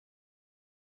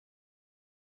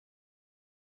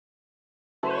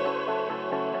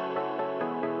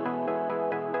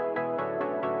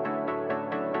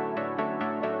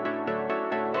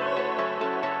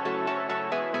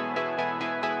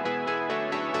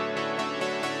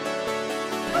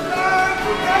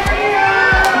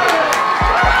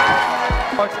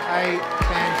a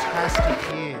fantastic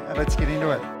year. Let's get into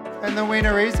it. And the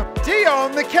winner is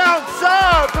Dion the Count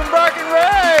Saab from Bracken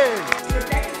Red.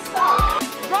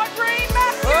 Rodri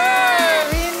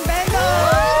Matthews! In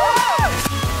Bengals!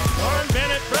 Warren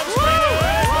Bennett from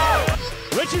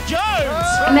Sweden! Richard Jones!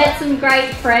 I met some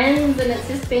great friends and it's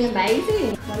just been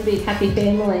amazing. One big happy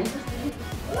family.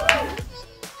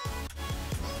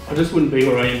 I just wouldn't be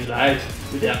where I am today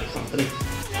without the company.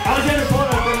 Alexander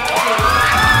Porter from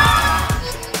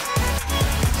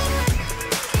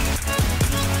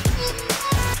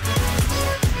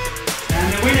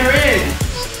And the winner is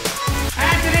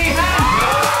Anthony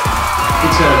Hunt!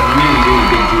 It's a really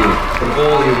big deal. From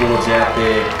all the awards out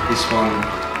there, this one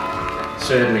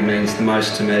certainly means the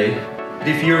most to me. But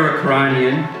if you're a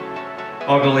Coronian,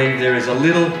 I believe there is a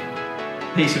little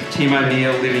piece of Tim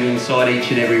O'Neill living inside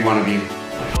each and every one of you.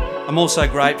 I'm also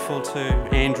grateful to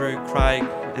Andrew, Craig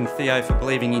and Theo for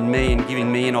believing in me and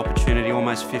giving me an opportunity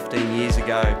almost 15 years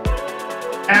ago.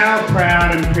 Our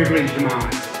proud and privileged am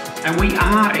and we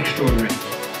are extraordinary.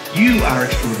 You are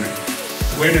extraordinary.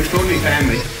 We're an extraordinary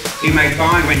family. You may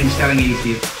find when installing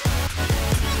easier.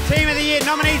 Team of the Year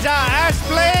nominees are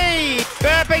Aspley,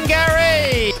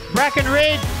 Burpengary, Bracken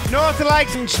Ridge, North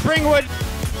Lakes and Springwood.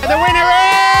 And the winner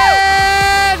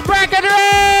is Bracken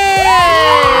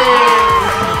Ridge!